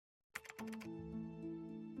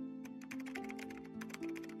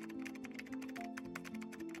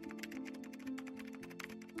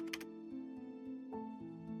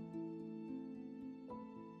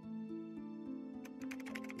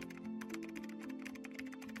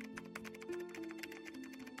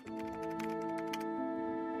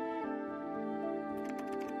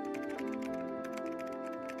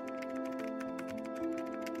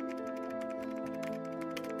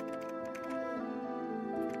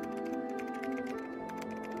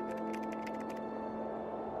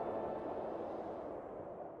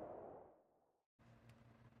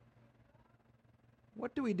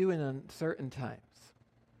What do we do in uncertain times?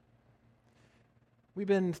 We've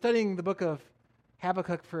been studying the book of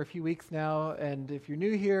Habakkuk for a few weeks now, and if you're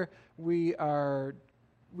new here, we're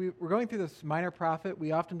going through this minor prophet.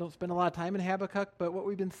 We often don't spend a lot of time in Habakkuk, but what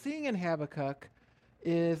we've been seeing in Habakkuk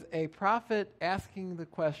is a prophet asking the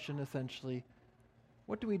question, essentially,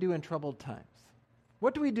 what do we do in troubled times?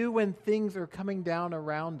 What do we do when things are coming down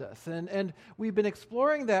around us? And we've been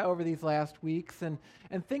exploring that over these last weeks and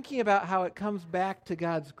thinking about how it comes back to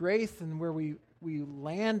God's grace and where we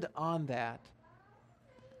land on that.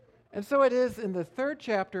 And so it is in the third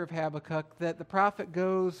chapter of Habakkuk that the prophet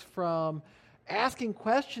goes from asking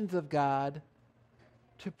questions of God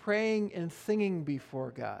to praying and singing before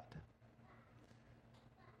God.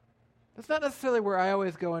 That's not necessarily where I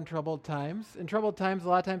always go in troubled times. In troubled times, a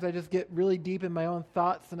lot of times I just get really deep in my own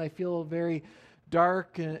thoughts and I feel very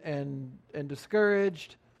dark and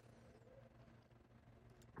discouraged.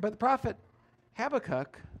 But the prophet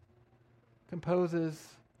Habakkuk composes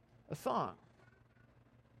a song.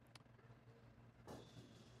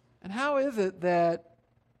 And how is it that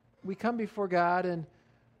we come before God and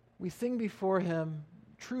we sing before Him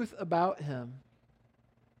truth about Him?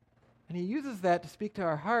 And He uses that to speak to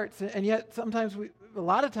our hearts, and yet a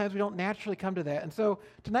lot of times we don't naturally come to that. And so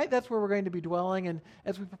tonight that's where we're going to be dwelling, and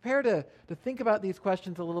as we prepare to think about these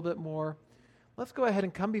questions a little bit more, let's go ahead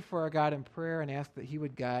and come before our God in prayer and ask that He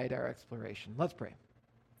would guide our exploration. Let's pray.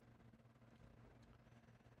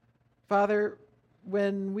 Father,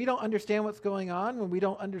 when we don't understand what's going on, when we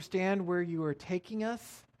don't understand where You are taking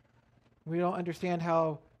us, we don't understand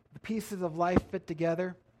how the pieces of life fit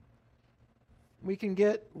together, we can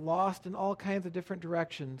get lost in all kinds of different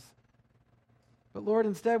directions. But Lord,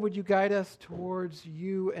 instead, would You guide us towards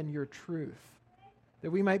You and Your truth, that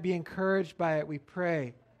we might be encouraged by it, we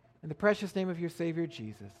pray. In the precious name of Your Savior,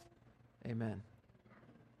 Jesus. Amen.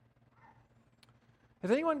 Has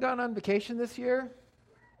anyone gone on vacation this year?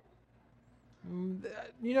 In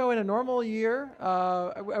a normal year,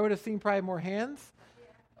 I would have seen probably more hands.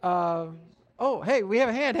 Hey, we have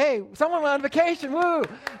a hand. Hey, someone went on vacation. Woo!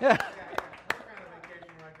 Yeah.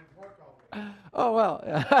 Oh, well.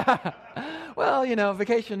 Well,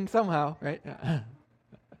 vacation somehow, right?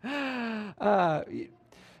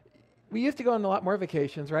 We used to go on a lot more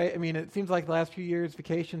vacations, right? I mean, it seems like the last few years,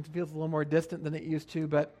 vacations feels a little more distant than it used to,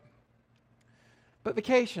 but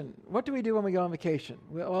vacation, what do we do when we go on vacation?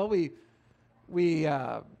 Well, we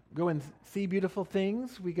go and see beautiful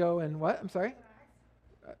things. We go and what? I'm sorry?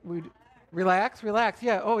 We relax.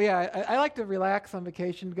 Yeah. Oh, yeah. I like to relax on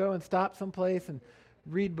vacation, go and stop someplace and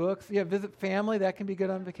read books. Yeah, visit family. That can be good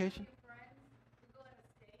on vacation.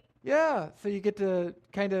 Yeah, so you get to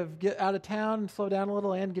kind of get out of town and slow down a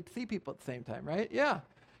little and get to see people at the same time, right? Yeah,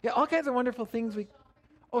 all kinds of wonderful things.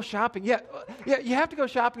 Shopping. Yeah, you have to go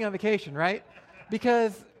shopping on vacation, right?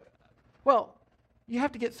 Because, you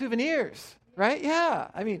have to get souvenirs, right? Yeah,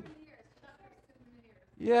 I mean,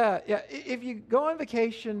 yeah. If you go on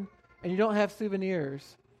vacation and you don't have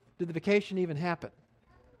souvenirs, did the vacation even happen?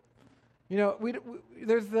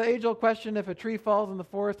 There's the age-old question, if a tree falls in the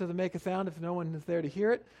forest, does it make a sound if no one is there to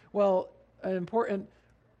hear it? Well, an important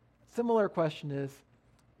similar question is,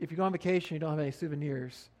 if you go on vacation, you don't have any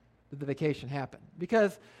souvenirs, did the vacation happen?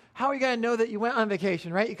 Because how are you going to know that you went on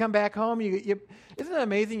vacation, right? You come back home, isn't it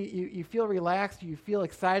amazing? You feel relaxed, you feel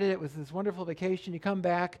excited, it was this wonderful vacation, you come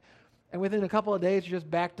back, and within a couple of days, you're just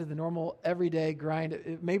back to the normal everyday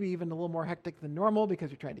grind, maybe even a little more hectic than normal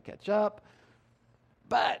because you're trying to catch up.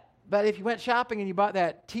 But if you went shopping and you bought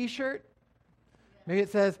that T-shirt, maybe it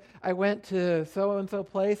says, I went to so-and-so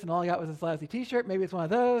place and all I got was this lousy T-shirt. Maybe it's one of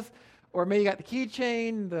those. Or maybe you got the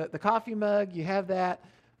keychain, the coffee mug, you have that.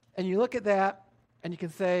 And you look at that and you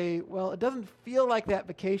can say, well, it doesn't feel like that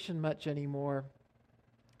vacation much anymore.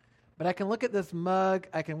 But I can look at this mug,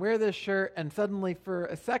 I can wear this shirt, and suddenly for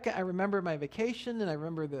a second I remember my vacation and I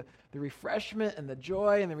remember the refreshment and the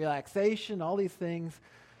joy and the relaxation, all these things.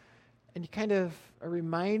 And you kind of are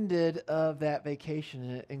reminded of that vacation,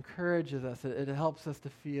 and it encourages us. It helps us to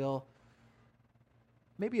feel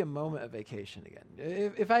maybe a moment of vacation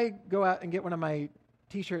again. If I go out and get one of my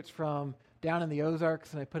T-shirts from down in the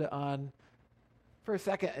Ozarks and I put it on, for a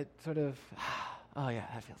second it sort of, oh yeah,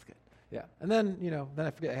 that feels good. Yeah, and then, then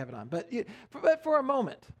I forget I have it on. But for a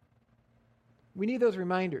moment, we need those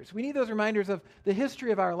reminders. We need those reminders of the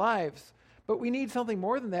history of our lives, but we need something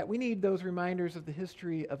more than that. We need those reminders of the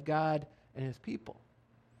history of God and his people.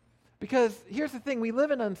 Because here's the thing, we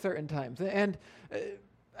live in uncertain times, and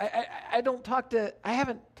I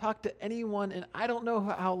haven't talked to anyone, and I don't know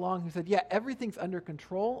how long, who said, yeah, everything's under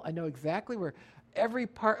control. I know exactly where every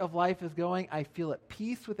part of life is going. I feel at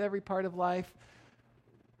peace with every part of life.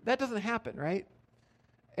 That doesn't happen, right?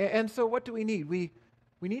 And so what do we need? We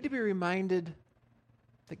need to be reminded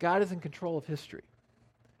that God is in control of history.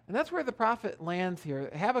 And that's where the prophet lands here.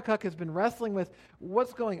 Habakkuk has been wrestling with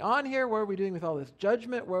what's going on here. What are we doing with all this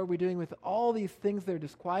judgment? What are we doing with all these things that are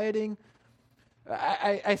disquieting?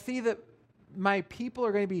 I see that my people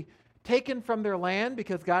are going to be taken from their land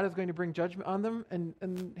because God is going to bring judgment on them.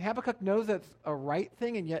 And Habakkuk knows that's a right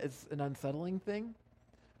thing, and yet it's an unsettling thing.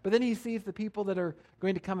 But then he sees the people that are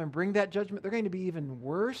going to come and bring that judgment. They're going to be even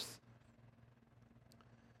worse.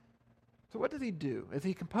 So what does he do? As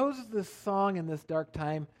he composes this song in this dark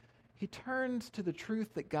time, he turns to the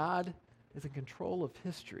truth that God is in control of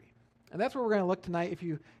history. And that's where we're going to look tonight. If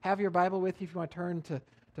you have your Bible with you, if you want to turn to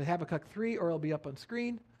Habakkuk 3, or it'll be up on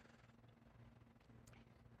screen.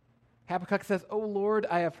 Habakkuk says, O Lord,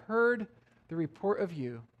 I have heard the report of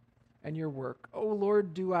you and your work. O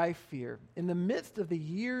Lord, do I fear. In the midst of the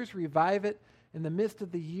years, revive it. In the midst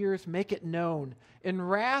of the years, make it known. In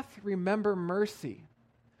wrath, remember mercy.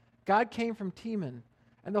 God came from Teman,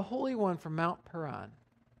 and the Holy One from Mount Paran.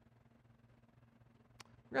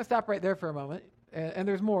 We're going to stop right there for a moment, and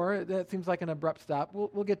there's more. That seems like an abrupt stop.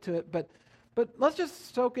 We'll get to it, but let's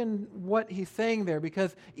just soak in what he's saying there,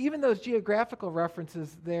 because even those geographical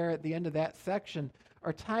references there at the end of that section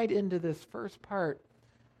are tied into this first part,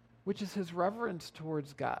 which is his reverence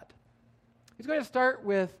towards God. He's going to start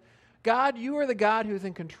with, God, you are the God who is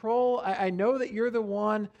in control. I know that you're the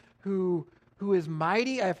one who is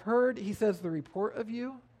mighty. I've heard, he says, the report of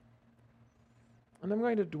you. And I'm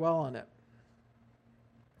going to dwell on it.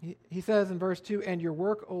 He says in verse 2, and your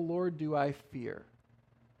work, O Lord, do I fear.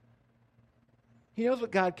 He knows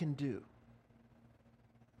what God can do.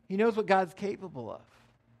 He knows what God's capable of.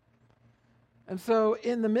 And so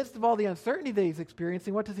in the midst of all the uncertainty that he's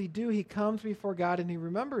experiencing, what does he do? He comes before God and he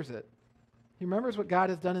remembers it. He remembers what God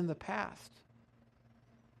has done in the past.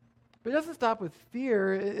 But he doesn't stop with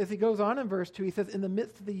fear. As he goes on in verse 2, he says, in the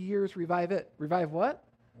midst of the years, revive it. Revive what?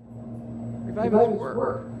 Revive his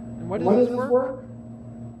work. And what is his work?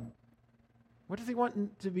 What does he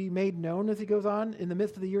want to be made known as he goes on? In the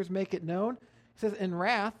midst of the years, make it known. He says, in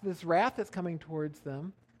wrath, this wrath that's coming towards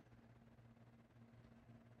them,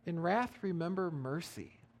 in wrath, remember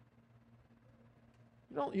mercy.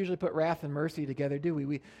 We don't usually put wrath and mercy together, do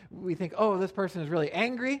we? We think, oh, this person is really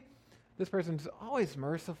angry. This person's always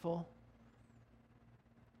merciful.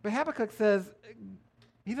 But Habakkuk says,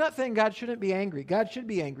 he's not saying God shouldn't be angry. God should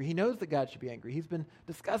be angry. He knows that God should be angry. He's been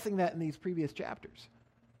discussing that in these previous chapters.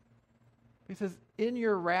 He says, in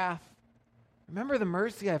your wrath, remember the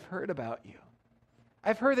mercy I've heard about you.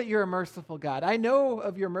 I've heard that you're a merciful God. I know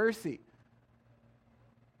of your mercy.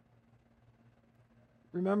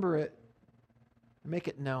 Remember it and make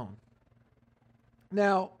it known.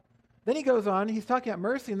 Now, then he goes on, he's talking about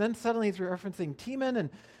mercy, and then suddenly he's referencing Teman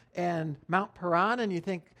and Mount Paran, and you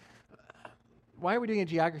think, why are we doing a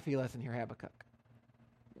geography lesson here, Habakkuk?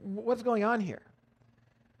 What's going on here?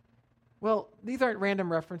 Well, these aren't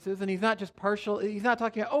random references, and he's not just partial. He's not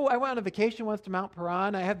talking about, oh, I went on a vacation once to Mount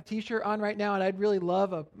Paran. I have the T-shirt on right now, and I'd really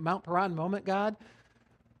love a Mount Paran moment, God.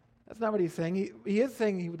 That's not what he's saying. He is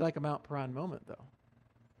saying he would like a Mount Paran moment, though.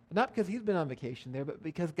 But not because he's been on vacation there, but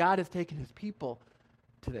because God has taken his people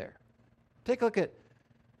to there. Take a look at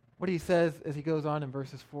what he says as he goes on in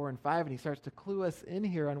verses 4 and 5, and he starts to clue us in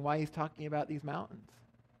here on why he's talking about these mountains.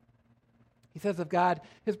 He says of God,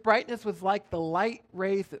 his brightness was like the light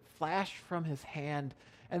rays that flashed from his hand,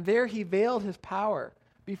 and there he veiled his power.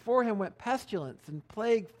 Before him went pestilence, and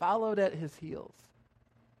plague followed at his heels.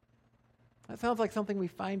 That sounds like something we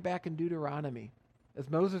find back in Deuteronomy, as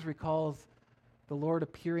Moses recalls the Lord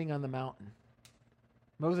appearing on the mountain.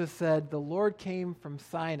 Moses said, the Lord came from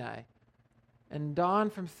Sinai, and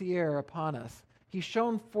dawned from Seir upon us. He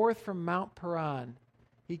shone forth from Mount Paran.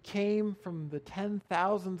 He came from the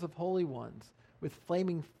 10,000s of holy ones with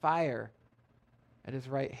flaming fire at his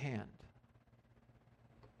right hand.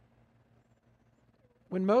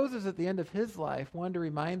 When Moses, at the end of his life, wanted to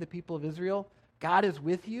remind the people of Israel, God is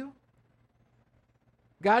with you.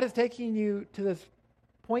 God is taking you to this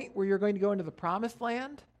point where you're going to go into the promised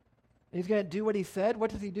land, and he's going to do what he said.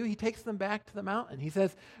 What does he do? He takes them back to the mountain. He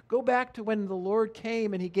says, go back to when the Lord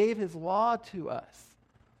came and he gave his law to us.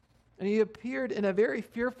 And he appeared in a very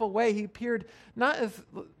fearful way. He appeared not as,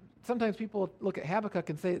 sometimes people look at Habakkuk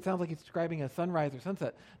and say it sounds like he's describing a sunrise or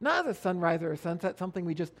sunset. Not as a sunrise or a sunset, something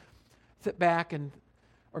we just sit back and,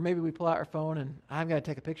 or maybe we pull out our phone and I'm going to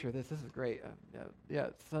take a picture of this. This is great.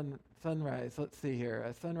 Sunrise. Let's see here.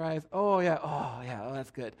 A sunrise. Oh,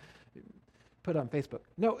 that's good. Put it on Facebook.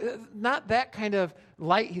 No, not that kind of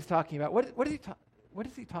light he's talking about. What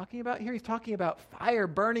is he talking about here? He's talking about fire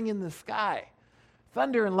burning in the sky,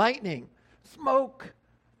 thunder and lightning, smoke,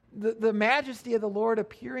 the majesty of the Lord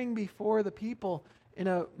appearing before the people in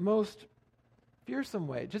a most fearsome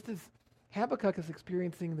way, just as Habakkuk is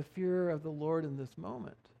experiencing the fear of the Lord in this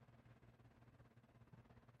moment.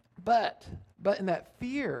 But in that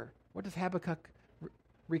fear, what does Habakkuk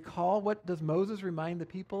recall? What does Moses remind the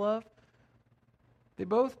people of? They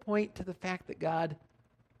both point to the fact that God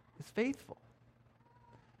is faithful.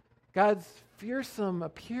 God's fearsome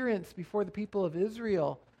appearance before the people of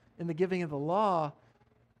Israel in the giving of the law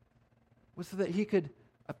was so that he could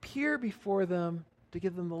appear before them to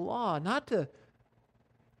give them the law, not to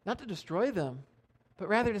destroy them, but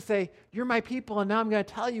rather to say, you're my people, and now I'm going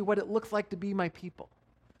to tell you what it looks like to be my people.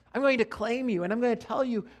 I'm going to claim you, and I'm going to tell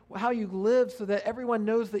you how you live so that everyone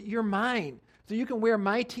knows that you're mine. So you can wear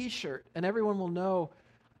my t-shirt, and everyone will know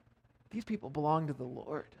these people belong to the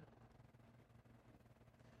Lord.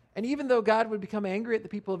 And even though God would become angry at the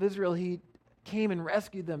people of Israel, he came and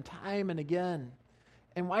rescued them time and again.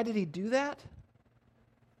 And why did he do that?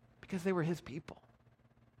 Because they were his people.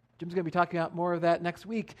 Jim's going to be talking about more of that next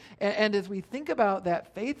week. And as we think about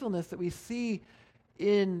that faithfulness that we see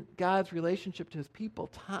in God's relationship to his people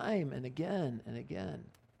time and again,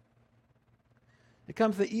 it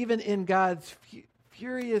comes that even in God's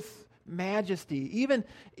furious majesty, even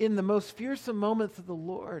in the most fearsome moments of the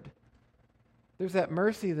Lord, there's that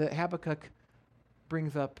mercy that Habakkuk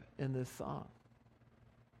brings up in this song.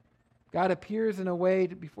 God appears in a way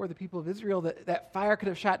before the people of Israel that fire could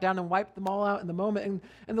have shot down and wiped them all out in the moment.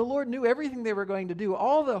 And the Lord knew everything they were going to do,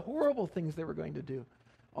 all the horrible things they were going to do,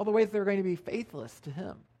 all the ways they were going to be faithless to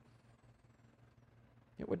him.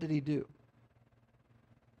 Yet what did he do?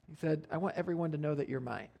 He said, I want everyone to know that you're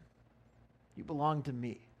mine. You belong to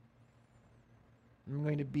me. I'm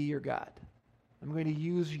going to be your God. I'm going to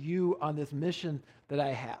use you on this mission that I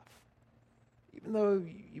have, even though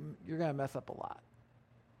you're going to mess up a lot.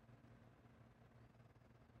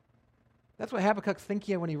 That's what Habakkuk's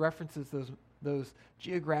thinking of when he references those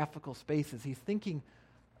geographical spaces. He's thinking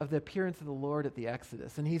of the appearance of the Lord at the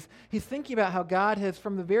Exodus. And he's thinking about how God has,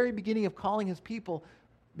 from the very beginning of calling his people,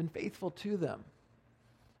 been faithful to them.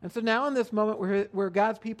 And so now in this moment where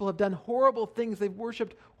God's people have done horrible things, they've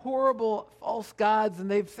worshipped horrible false gods, and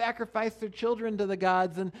they've sacrificed their children to the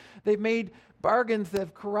gods, and they've made bargains that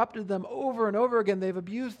have corrupted them over and over again. They've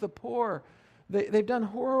abused the poor. They've done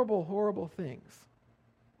horrible, horrible things.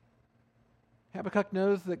 Habakkuk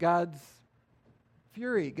knows that God's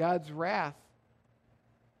fury, God's wrath,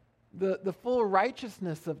 the full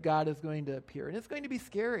righteousness of God is going to appear. And it's going to be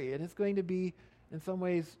scary, and it's going to be, in some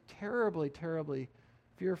ways, terribly, terribly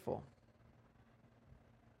fearful.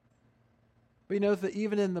 But he knows that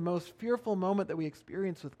even in the most fearful moment that we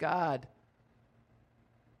experience with God,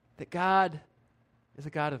 that God is a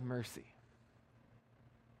God of mercy.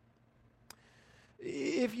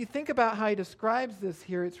 If you think about how he describes this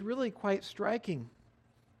here, it's really quite striking.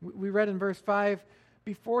 We read in verse 5,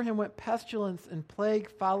 before him went pestilence and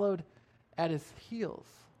plague followed at his heels.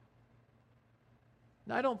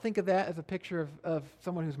 Now, I don't think of that as a picture of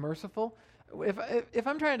someone who's merciful. If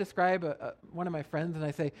I'm trying to describe one of my friends and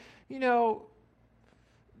I say,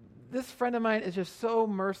 this friend of mine is just so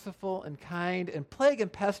merciful and kind, and plague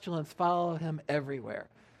and pestilence follow him everywhere,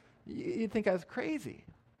 you'd think I was crazy.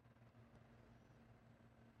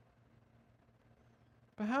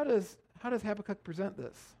 But how does Habakkuk present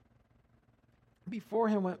this? Before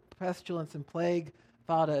him went pestilence and plague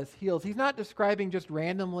followed at his heels. He's not describing just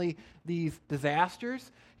randomly these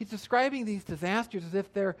disasters. He's describing these disasters as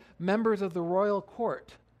if they're members of the royal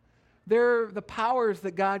court. They're the powers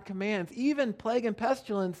that God commands. Even plague and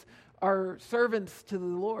pestilence are servants to the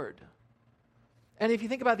Lord. And if you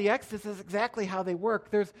think about the Exodus, that's exactly how they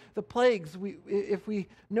work. There's the plagues. If we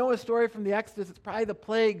know a story from the Exodus, it's probably the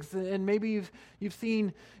plagues. And maybe you've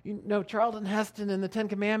seen, Charlton Heston and the Ten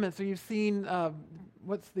Commandments, or you've seen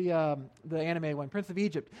what's the anime one, Prince of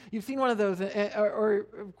Egypt. You've seen one of those, or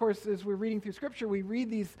of course, as we're reading through Scripture, we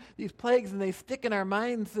read these plagues, and they stick in our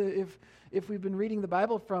minds. If we've been reading the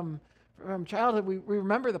Bible from childhood, we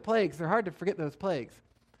remember the plagues. They're hard to forget those plagues.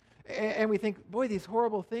 And we think, boy, these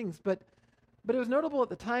horrible things. But it was notable at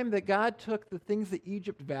the time that God took the things that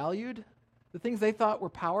Egypt valued, the things they thought were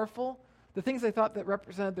powerful, the things they thought that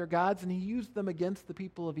represented their gods, and he used them against the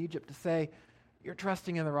people of Egypt to say, you're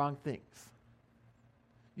trusting in the wrong things.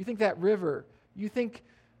 You think that river, you think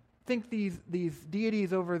these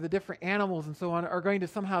deities over the different animals and so on are going to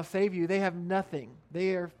somehow save you. They have nothing.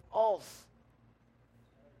 They are false.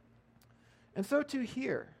 And so too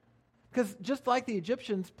here. Because just like the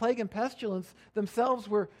Egyptians, plague and pestilence themselves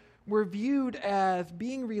were viewed as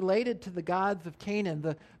being related to the gods of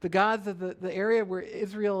Canaan, the gods of the area where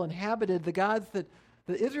Israel inhabited, the gods that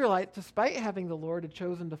the Israelites, despite having the Lord, had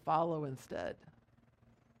chosen to follow instead.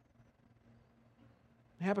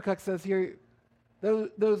 Habakkuk says here,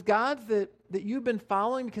 those gods that you've been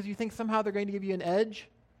following because you think somehow they're going to give you an edge,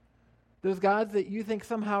 those gods that you think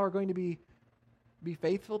somehow are going to be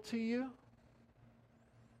faithful to you,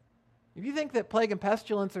 if you think that plague and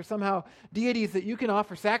pestilence are somehow deities that you can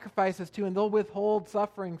offer sacrifices to and they'll withhold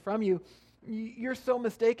suffering from you, you're so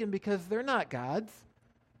mistaken, because they're not gods.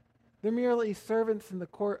 They're merely servants in the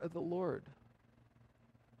court of the Lord.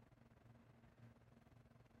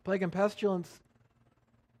 Plague and pestilence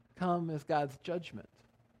come as God's judgment.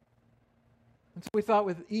 And so we thought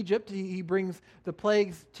with Egypt, he brings the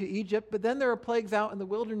plagues to Egypt, but then there are plagues out in the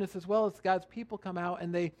wilderness as well as God's people come out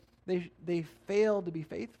and they fail to be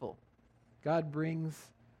faithful. God brings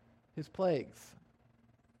his plagues.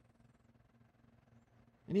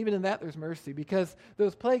 And even in that, there's mercy, because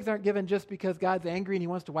those plagues aren't given just because God's angry and he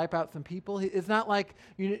wants to wipe out some people. It's not like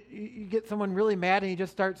you get someone really mad and he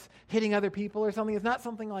just starts hitting other people or something. It's not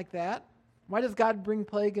something like that. Why does God bring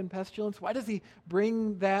plague and pestilence? Why does he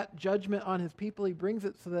bring that judgment on his people? He brings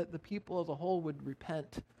it so that the people as a whole would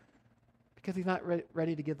repent, because he's not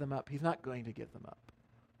ready to give them up. He's not going to give them up.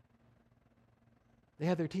 They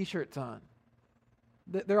have their T-shirts on.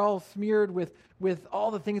 They're all smeared with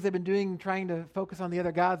all the things they've been doing, trying to focus on the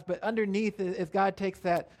other gods. But underneath, as God takes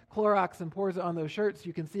that Clorox and pours it on those shirts,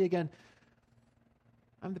 you can see again,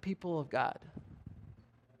 I'm the people of God.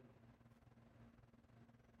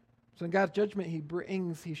 So in God's judgment,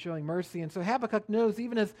 he's showing mercy. And so Habakkuk knows,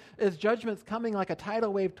 even as judgment's coming like a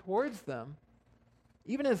tidal wave towards them,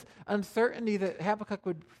 even as uncertainty that Habakkuk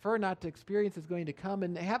would prefer not to experience is going to come,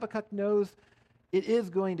 and Habakkuk knows it is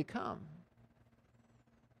going to come,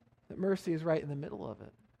 that mercy is right in the middle of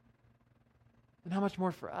it. And how much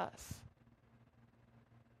more for us?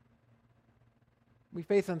 We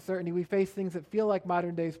face uncertainty. We face things that feel like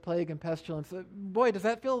modern day's plague and pestilence. Boy, does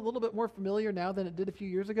that feel a little bit more familiar now than it did a few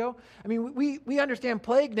years ago? I mean, we understand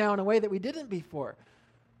plague now in a way that we didn't before.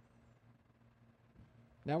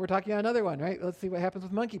 Now we're talking about another one, right? Let's see what happens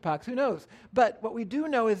with monkeypox. Who knows? But what we do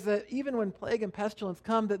know is that even when plague and pestilence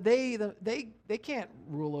come, that they can't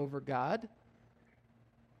rule over God.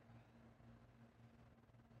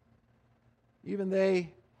 Even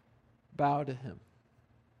they bow to him.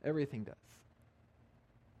 Everything does.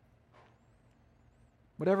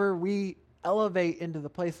 Whatever we elevate into the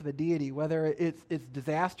place of a deity, whether it's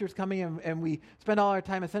disasters coming and we spend all our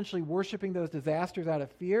time essentially worshiping those disasters out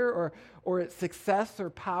of fear, or it's success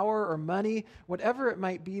or power or money, whatever it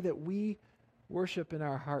might be that we worship in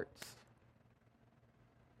our hearts.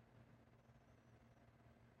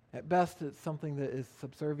 At best, it's something that is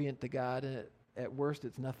subservient to God, and at worst,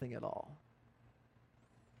 it's nothing at all.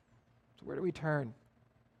 So where do we turn?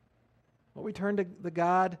 Well, we turn to the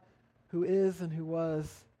God who is and who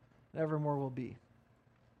was and evermore will be.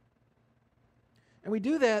 And we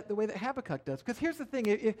do that the way that Habakkuk does. Because here's the thing,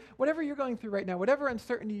 if whatever you're going through right now, whatever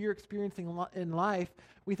uncertainty you're experiencing in life,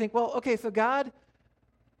 we think, well, okay, so God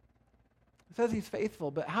says he's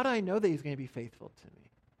faithful, but how do I know that he's going to be faithful to me?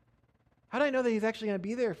 How do I know that he's actually going to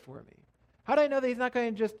be there for me? How do I know that he's not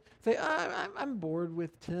going to just say, I'm bored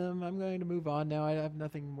with Tim, I'm going to move on now, I have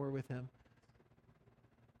nothing more with him?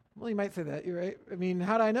 Well, you might say that, you're right. I mean,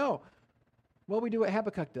 how do I know? Well, we do what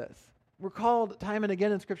Habakkuk does. We're called time and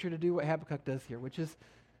again in Scripture to do what Habakkuk does here, which is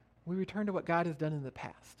we return to what God has done in the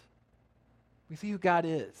past. We see who God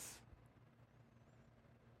is.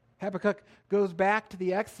 Habakkuk goes back to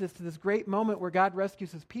the Exodus, to this great moment where God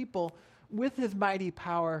rescues his people with his mighty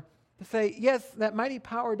power, to say, yes, that mighty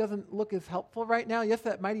power doesn't look as helpful right now. Yes,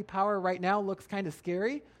 that mighty power right now looks kind of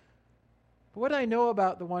scary. But what do I know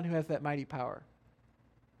about the one who has that mighty power?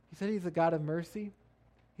 He said he's a God of mercy.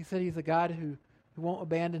 He said he's a God who won't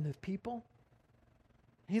abandon his people.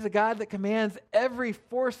 He's a God that commands every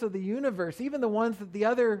force of the universe, even the ones that the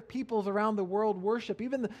other peoples around the world worship,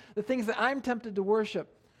 even the things that I'm tempted to worship,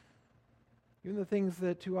 even the things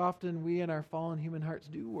that too often we in our fallen human hearts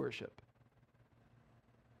do worship.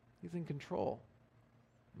 He's in control.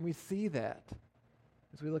 And we see that.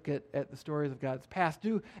 as we look at the stories of God's past.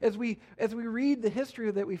 As we read the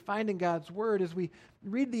history that we find in God's Word, as we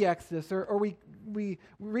read the Exodus, or we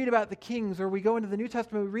read about the kings, or we go into the New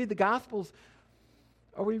Testament, we read the Gospels,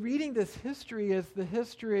 are we reading this history as the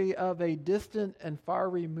history of a distant and far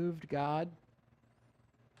removed God?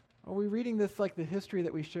 Are we reading this like the history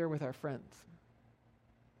that we share with our friends?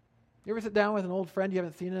 You ever sit down with an old friend you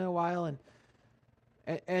haven't seen in a while,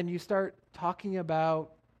 and you start talking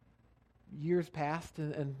about years past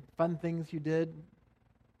and fun things you did,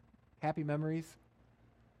 happy memories?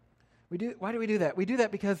 Why do we do that? We do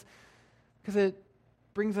that because it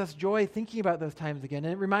brings us joy thinking about those times again.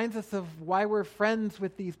 And it reminds us of why we're friends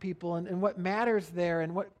with these people and what matters there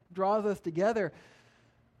and what draws us together.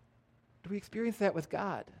 Do we experience that with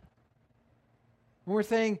God? When we're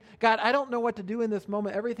saying, God, I don't know what to do in this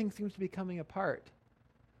moment, everything seems to be coming apart.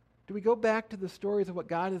 Do we go back to the stories of what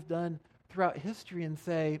God has done throughout history and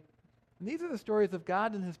say, these are the stories of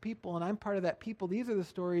God and his people, and I'm part of that people. These are the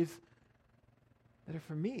stories that are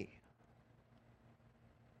for me.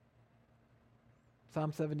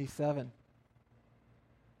 Psalm 77.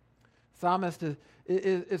 Psalmist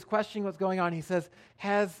is questioning what's going on. He says,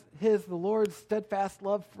 has the Lord's steadfast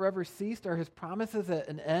love forever ceased? Are his promises at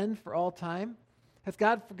an end for all time? Has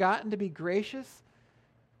God forgotten to be gracious?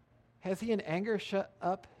 Has he in anger shut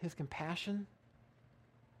up his compassion?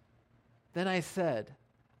 Then I said,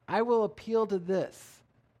 I will appeal to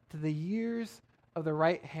the years of the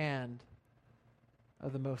right hand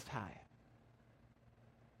of the Most High.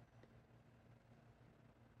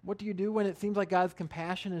 What do you do when it seems like God's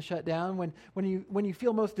compassion is shut down? When you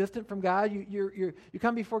feel most distant from God, you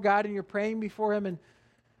come before God and you're praying before him, and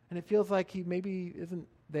it feels like he maybe isn't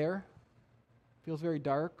there. Feels very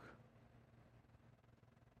dark.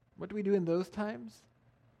 What do we do in those times?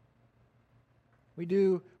 We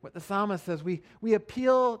do what the psalmist says. We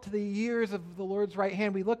appeal to the years of the Lord's right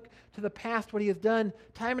hand. We look to the past, what he has done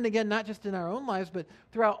time and again, not just in our own lives, but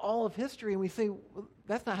throughout all of history. And we say, well,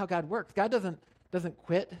 that's not how God works. God doesn't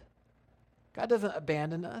quit. God doesn't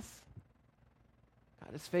abandon us.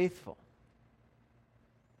 God is faithful.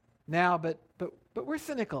 Now, but we're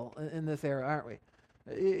cynical in this era, aren't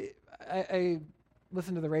we? I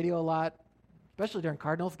listen to the radio a lot, especially during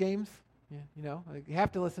Cardinals games. Yeah, you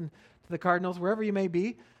have to listen to the Cardinals wherever you may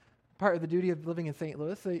be. Part of the duty of living in St.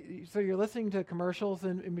 Louis. So you're listening to commercials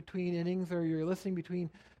in between innings, or you're listening between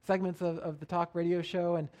segments of the talk radio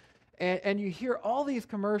show, and you hear all these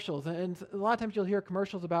commercials, and a lot of times you'll hear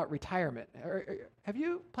commercials about retirement. Have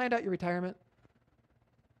you planned out your retirement?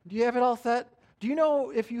 Do you have it all set? Do you know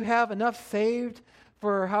if you have enough saved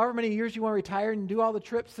for however many years you want to retire and do all the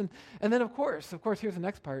trips? And then, of course, here's the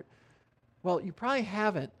next part. Well, you probably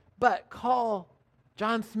haven't, but call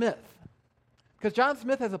John Smith. Because John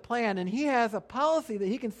Smith has a plan, and he has a policy that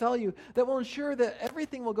he can sell you that will ensure that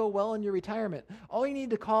everything will go well in your retirement. All you need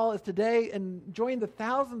to call is today and join the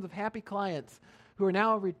thousands of happy clients who are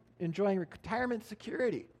now enjoying retirement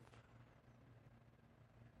security.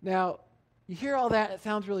 Now, you hear all that, it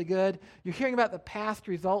sounds really good. You're hearing about the past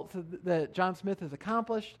results that John Smith has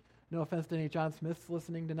accomplished. No offense to any John Smiths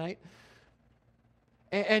listening tonight.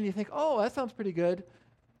 And you think, oh, that sounds pretty good.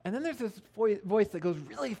 And then there's this voice that goes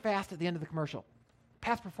really fast at the end of the commercial.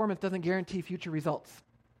 Past performance doesn't guarantee future results.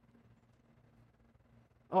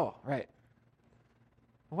 Oh, right.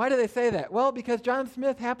 Why do they say that? Well, because John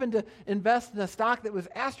Smith happened to invest in a stock that was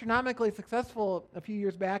astronomically successful a few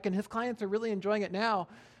years back, and his clients are really enjoying it now.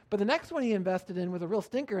 But the next one he invested in was a real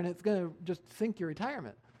stinker, and it's going to just sink your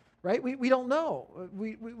retirement, right? We don't know.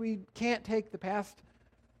 We can't take the past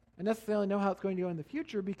and necessarily know how it's going to go in the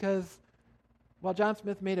future, because while John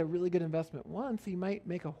Smith made a really good investment once, he might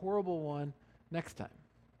make a horrible one next time.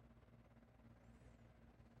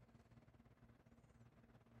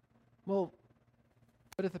 Well,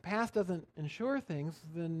 but if the past doesn't ensure things,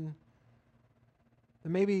 then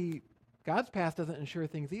maybe God's past doesn't ensure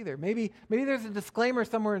things either. Maybe there's a disclaimer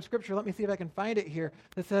somewhere in Scripture. Let me see if I can find it here,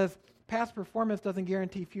 that says past performance doesn't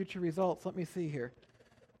guarantee future results. Let me see here.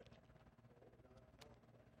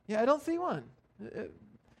 Yeah, I don't see one.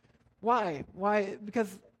 Why?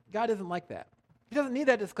 Because God isn't like that. He doesn't need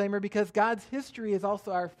that disclaimer, because God's history is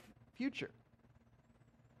also our future.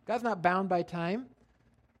 God's not bound by time.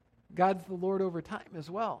 God's the Lord over time as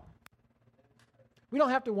well. We don't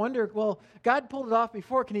have to wonder, well, God pulled it off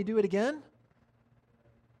before, can he do it again?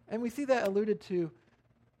 And we see that alluded to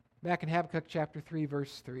back in Habakkuk chapter 3,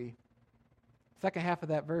 verse 3. Second half of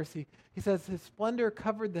that verse, he says, his splendor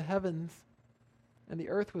covered the heavens, and the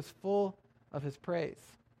earth was full of his praise.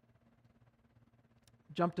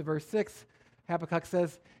 Jump to verse 6. Habakkuk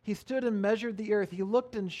says, he stood and measured the earth. He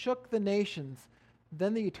looked and shook the nations.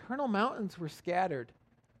 Then the eternal mountains were scattered,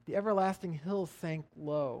 The everlasting hills sank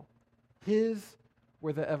low. His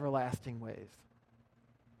were the everlasting ways.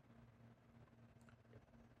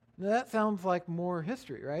 Now that sounds like more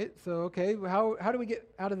history, right? So, okay, how do we get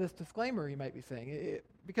out of this disclaimer, you might be saying?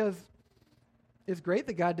 Because it's great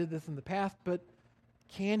that God did this in the past, but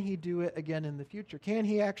can he do it again in the future? Can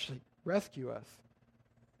he actually rescue us?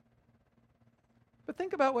 But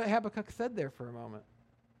think about what Habakkuk said there for a moment.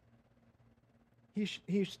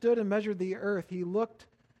 He stood and measured the earth. He looked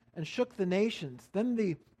and shook the nations. Then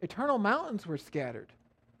the eternal mountains were scattered.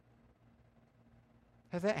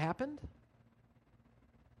 Has that happened?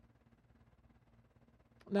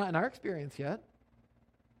 Not in our experience yet.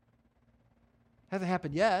 Hasn't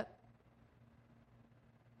happened yet.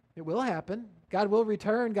 It will happen. God will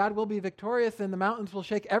return. God will be victorious, and the mountains will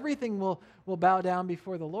shake. Everything will bow down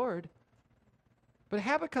before the Lord. But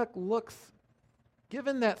Habakkuk looks,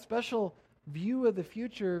 given that special view of the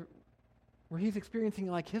future where he's experiencing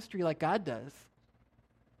like history like God does.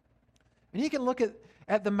 And he can look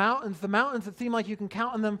at the mountains that seem like you can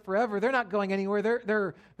count on them forever. They're not going anywhere.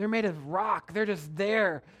 They're made of rock. They're just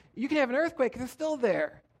there. You can have an earthquake, they're still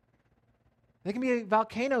there. They can be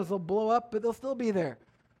volcanoes, they'll blow up, but they'll still be there.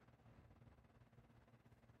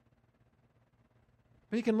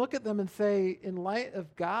 But you can look at them and say, in light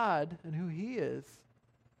of God and who he is,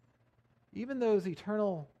 even those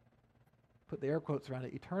eternal, put the air quotes around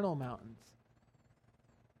it, eternal mountains,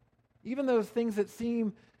 even those things that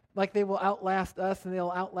seem like they will outlast us and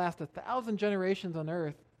they'll outlast 1,000 generations on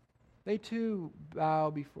earth, they too bow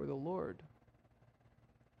before the Lord.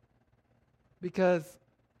 Because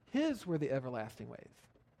his were the everlasting ways,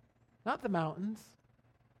 not the mountains,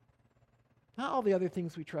 not all the other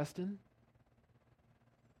things we trust in,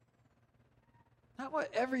 not what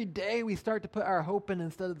every day we start to put our hope in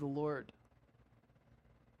instead of the Lord.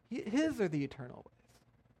 His are the eternal ways.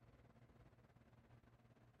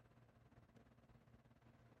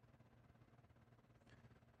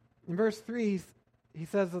 In verse 3, he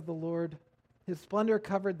says of the Lord, his splendor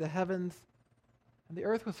covered the heavens, and the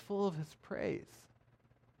earth was full of his praise.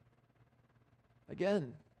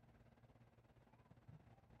 Again,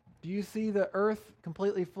 do you see the earth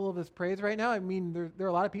completely full of his praise right now? I mean, there are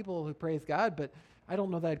a lot of people who praise God, but I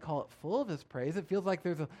don't know that I'd call it full of his praise. It feels like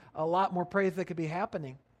there's a lot more praise that could be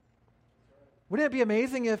happening. Wouldn't it be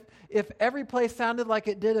amazing if every place sounded like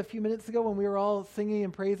it did a few minutes ago when we were all singing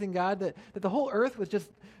and praising God, that the whole earth was just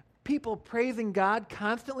people praising God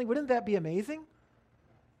constantly? Wouldn't that be amazing?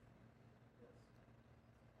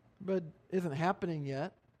 But isn't happening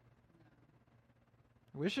yet.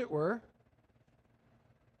 I wish it were.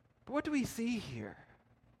 But what do we see here?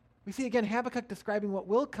 We see again Habakkuk describing what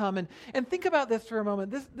will come. And think about this for a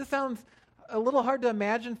moment. This sounds a little hard to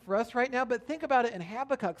imagine for us right now, but think about it in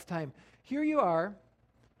Habakkuk's time. Here you are.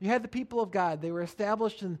 You had the people of God. They were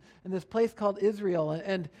established in this place called Israel,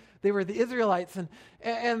 and they were the Israelites,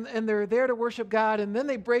 and they're there to worship God, and then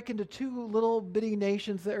they break into two little bitty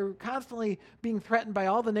nations that are constantly being threatened by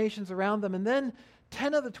all the nations around them, and then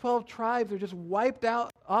 10 of the 12 tribes are just wiped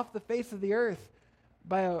out off the face of the earth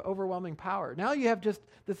by an overwhelming power. Now you have just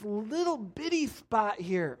this little bitty spot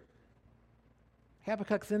here.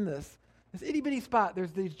 Habakkuk's in this itty bitty spot.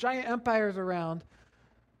 There's these giant empires around.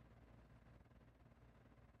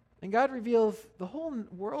 And God reveals the whole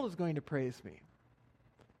world is going to praise me.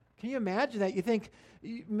 Can you imagine that? You think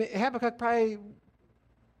Habakkuk probably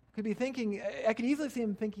could be thinking, I could easily see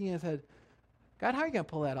him thinking in his head, God, how are you going to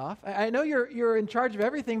pull that off? I know you're in charge of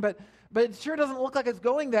everything, but it sure doesn't look like it's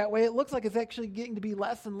going that way. It looks like it's actually getting to be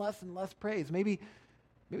less and less and less praise. Maybe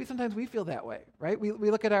sometimes we feel that way, right? We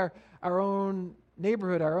look at our own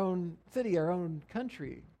neighborhood, our own city, our own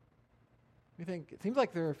country. We think, it seems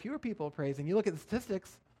like there are fewer people praising. You look at the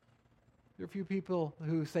statistics, there are few people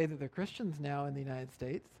who say that they're Christians now in the United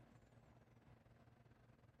States.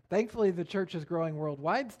 Thankfully, the church is growing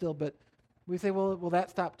worldwide still, but we say, well, will that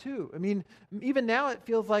stop too? I mean, even now it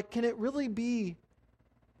feels like, can it really be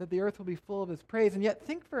that the earth will be full of his praise? And yet,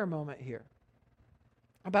 think for a moment here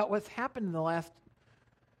about what's happened in the last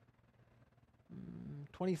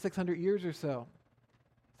 2,600 years or so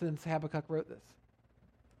since Habakkuk wrote this.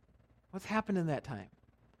 What's happened in that time?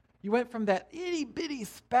 You went from that itty-bitty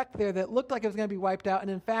speck there that looked like it was going to be wiped out,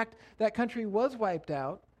 and in fact, that country was wiped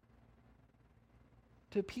out,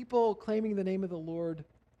 to people claiming the name of the Lord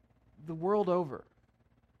the world over.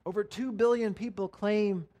 Over 2 billion people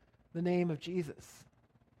claim the name of Jesus.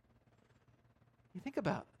 You think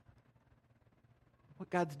about what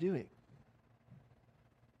God's doing.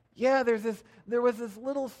 Yeah, there was this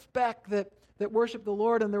little speck that worshiped the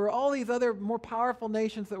Lord, and there were all these other more powerful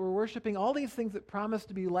nations that were worshiping all these things that promised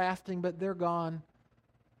to be lasting, but they're gone.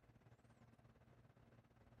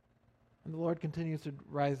 And the Lord continues to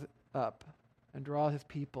rise up and draw his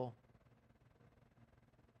people.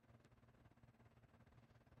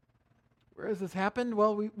 Where has this happened?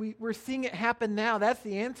 Well, we're seeing it happen now. That's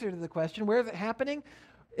the answer to the question. Where is it happening?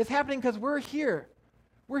 It's happening because we're here.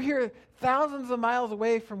 We're here thousands of miles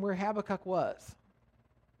away from where Habakkuk was.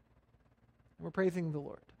 And we're praising the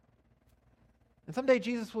Lord. And someday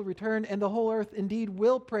Jesus will return, and the whole earth indeed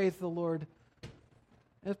will praise the Lord.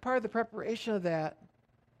 And as part of the preparation of that,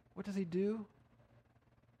 what does he do?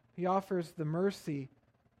 He offers the mercy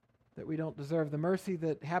that we don't deserve, the mercy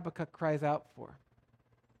that Habakkuk cries out for.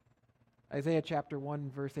 Isaiah chapter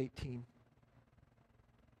 1, verse 18.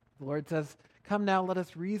 The Lord says, "Come now, let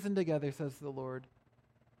us reason together, says the Lord.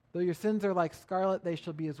 Though your sins are like scarlet, they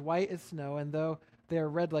shall be as white as snow, and though they are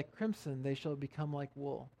red like crimson, they shall become like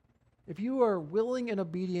wool. If you are willing and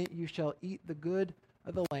obedient, you shall eat the good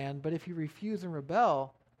of the land, but if you refuse and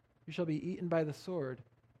rebel, you shall be eaten by the sword,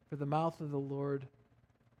 for the mouth of the Lord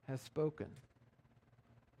has spoken."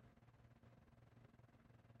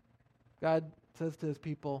 God says to his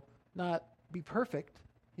people, not be perfect.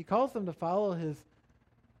 He calls them to follow his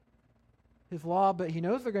law, but he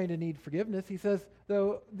knows they're going to need forgiveness. He says,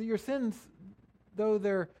 though your sins, though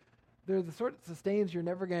they're the sort that sustains you're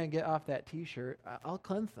never going to get off that t-shirt, I'll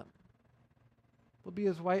cleanse them. They'll be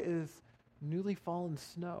as white as newly fallen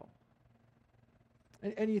snow.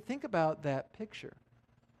 And you think about that picture.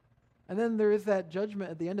 And then there is that judgment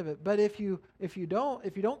at the end of it. But if you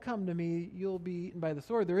don't come to me, you'll be eaten by the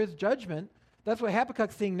sword. There is judgment. That's what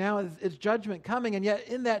Habakkuk's seeing now is judgment coming. And yet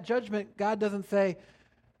in that judgment, God doesn't say,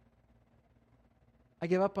 I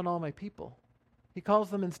give up on all my people. He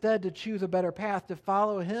calls them instead to choose a better path, to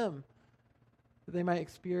follow him, that they might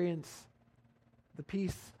experience the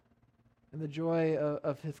peace and the joy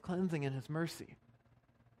of his cleansing and his mercy.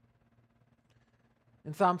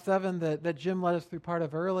 In Psalm 7 that Jim led us through part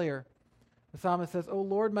of earlier, the psalmist says, "O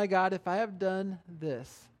Lord my God, if I have done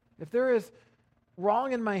this, if there is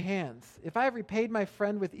wrong in my hands, if I have repaid my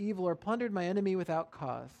friend with evil or plundered my enemy without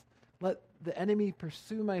cause, let the enemy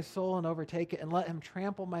pursue my soul and overtake it, and let him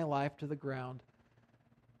trample my life to the ground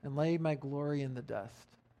and lay my glory in the dust."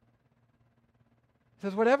 He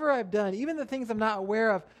says, whatever I've done, even the things I'm not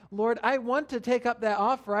aware of, Lord, I want to take up that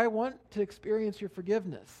offer. I want to experience your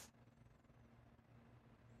forgiveness.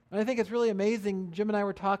 And I think it's really amazing. Jim and I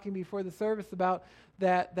were talking before the service about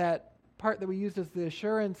that part that we used as the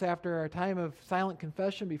assurance after our time of silent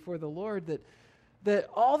confession before the Lord, that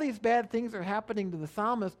all these bad things are happening to the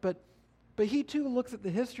psalmist, but he too looks at the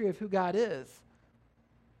history of who God is.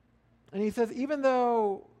 And he says, even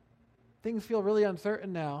though things feel really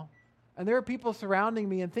uncertain now, and there are people surrounding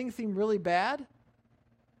me and things seem really bad,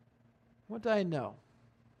 what do I know?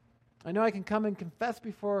 I know I can come and confess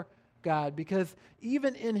before God, because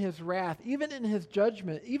even in his wrath, even in his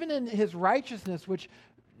judgment, even in his righteousness, which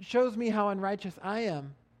shows me how unrighteous I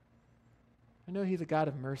am, I know he's a God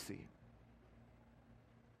of mercy.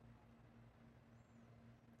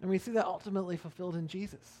 And we see that ultimately fulfilled in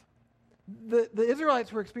Jesus. The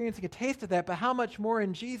Israelites were experiencing a taste of that, but how much more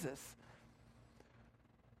in Jesus?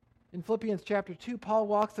 In Philippians chapter 2, Paul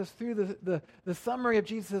walks us through the summary of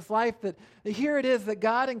Jesus' life, that here it is that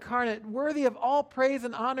God incarnate, worthy of all praise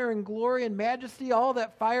and honor and glory and majesty, all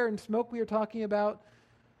that fire and smoke we are talking about,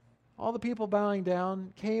 all the people bowing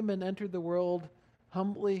down, came and entered the world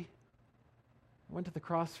humbly, went to the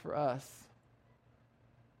cross for us,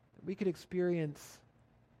 that we could experience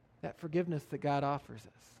that forgiveness that God offers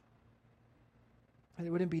us. And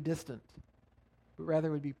it wouldn't be distant, but rather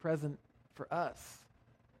would be present for us.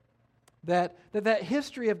 That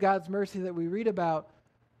history of God's mercy that we read about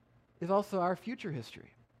is also our future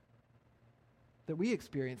history that we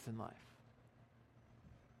experience in life.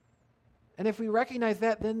 And if we recognize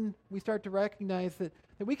that, then we start to recognize that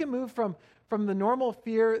we can move from the normal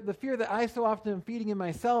fear, the fear that I so often am feeding in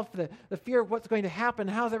myself, the fear of what's going to happen,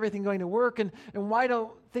 how's everything going to work, and why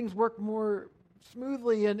don't things work more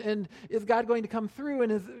smoothly, and is God going to come through,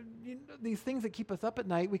 and these things that keep us up at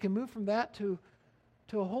night, we can move from that to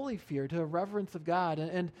a holy fear, to a reverence of God.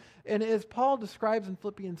 And as Paul describes in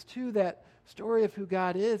Philippians 2, that story of who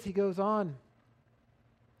God is, he goes on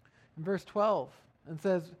in verse 12 and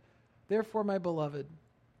says, "Therefore, my beloved,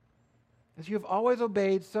 as you have always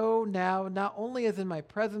obeyed, so now, not only as in my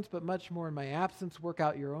presence, but much more in my absence, work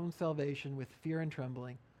out your own salvation with fear and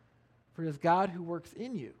trembling. For it is God who works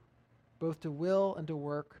in you, both to will and to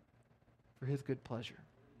work for his good pleasure."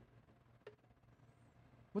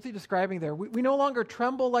 What's he describing there? We no longer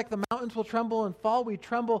tremble like the mountains will tremble and fall. We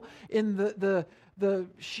tremble in the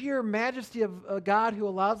sheer majesty of a God who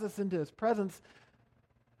allows us into his presence,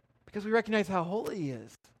 because we recognize how holy he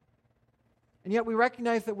is. And yet we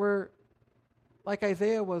recognize that we're like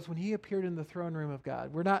Isaiah was when he appeared in the throne room of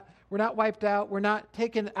God. We're not wiped out. We're not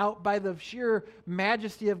taken out by the sheer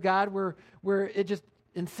majesty of God where it just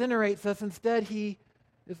incinerates us. Instead, he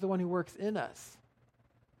is the one who works in us,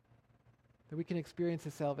 that we can experience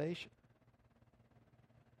his salvation.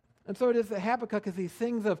 And so it is that Habakkuk, as he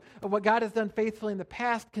sings of what God has done faithfully in the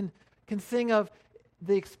past, can sing of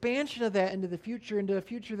the expansion of that into the future, into a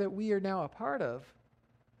future that we are now a part of,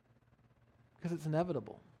 because it's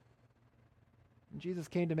inevitable. And Jesus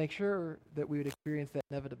came to make sure that we would experience that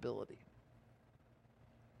inevitability.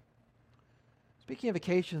 Speaking of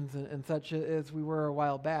vacations and such as we were a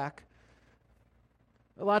while back,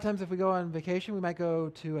 a lot of times if we go on vacation, we might go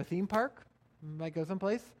to a theme park. We might go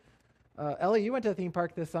someplace. Ellie, you went to a theme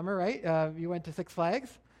park this summer, right? You went to Six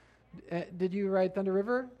Flags. Did you ride Thunder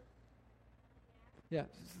River? Yeah.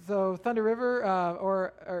 So Thunder River,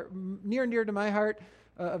 or near and dear to my heart,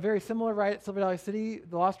 a very similar ride at Silver Dollar City,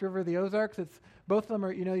 the Lost River of the Ozarks. It's both of them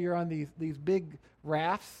are, you're on these big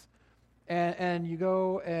rafts, and you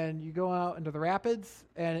go out into the rapids,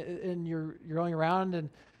 and you're going around, and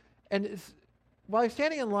it's, while you're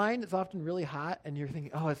standing in line, it's often really hot, and you're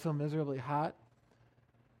thinking, oh, it's so miserably hot.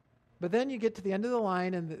 But then you get to the end of the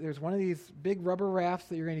line, and there's one of these big rubber rafts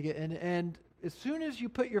that you're going to get in, and as soon as you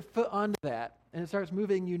put your foot onto that, and it starts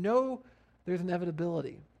moving, there's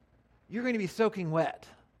inevitability. You're going to be soaking wet.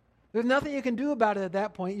 There's nothing you can do about it at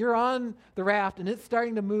that point. You're on the raft, and it's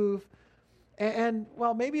starting to move. And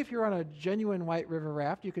well, maybe if you're on a genuine White River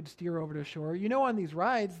raft, you could steer over to shore. On these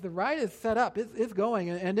rides, the ride is set up. It's going,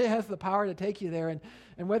 and it has the power to take you there.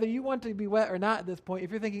 And whether you want to be wet or not at this point,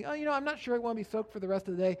 if you're thinking, oh, I'm not sure I want to be soaked for the rest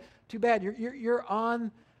of the day, too bad. You're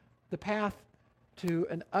on the path to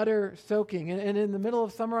an utter soaking. And in the middle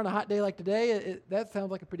of summer on a hot day like today, that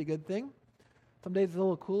sounds like a pretty good thing. Some days it's a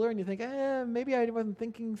little cooler, and you think, maybe I wasn't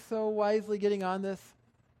thinking so wisely getting on this.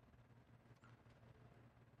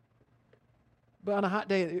 But on a hot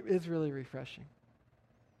day, it is really refreshing.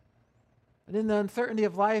 And in the uncertainty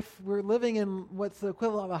of life, we're living in what's the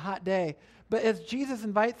equivalent of a hot day. But as Jesus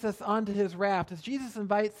invites us onto his raft, as Jesus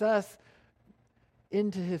invites us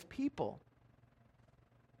into his people,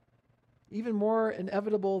 even more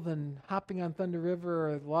inevitable than hopping on Thunder River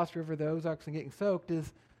or the Lost River of the Ozarks and getting soaked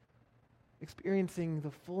is experiencing the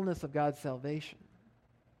fullness of God's salvation.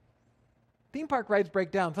 Theme park rides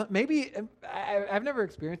break down. Maybe, I've never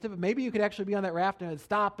experienced it, but maybe you could actually be on that raft and it would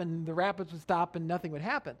stop and the rapids would stop and nothing would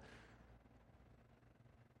happen.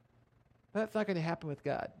 That's not going to happen with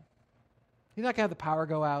God. He's not going to have the power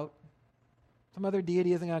go out. Some other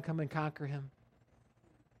deity isn't going to come and conquer him.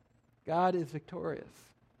 God is victorious.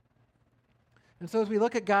 And so as we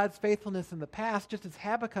look at God's faithfulness in the past, just as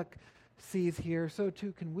Habakkuk sees here, so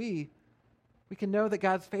too can we. We can know that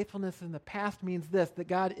God's faithfulness in the past means this, that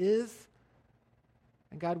God is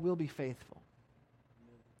and God will be faithful.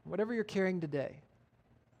 Whatever you're carrying today.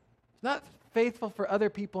 It's not faithful for other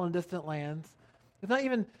people in distant lands. It's not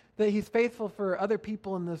even that he's faithful for other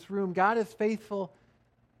people in this room. God is faithful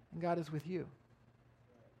and God is with you.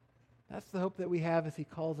 That's the hope that we have as he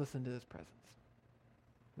calls us into his presence.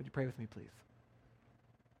 Would you pray with me, please?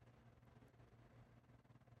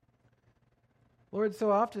 Lord,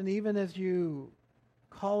 so often, even as you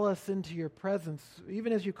call us into your presence,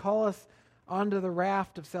 even as you call us onto the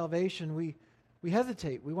raft of salvation, we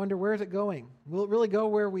hesitate. We wonder, where is it going? Will it really go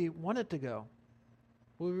where we want it to go?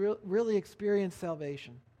 Will we really experience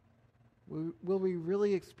salvation? Will we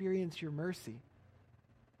really experience your mercy?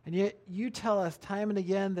 And yet you tell us time and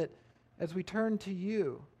again that as we turn to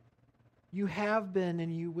you, you have been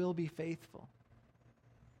and you will be faithful.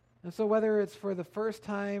 And so whether it's for the first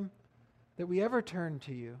time that we ever turn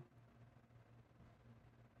to you,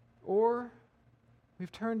 or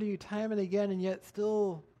we've turned to you time and again, and yet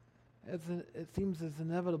still, it seems as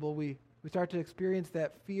inevitable, we start to experience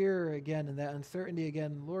that fear again and that uncertainty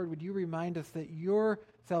again. Lord, would you remind us that your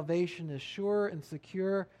salvation is sure and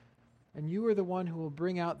secure, and you are the one who will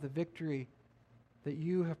bring out the victory that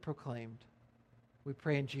you have proclaimed. We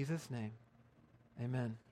pray in Jesus' name. Amen.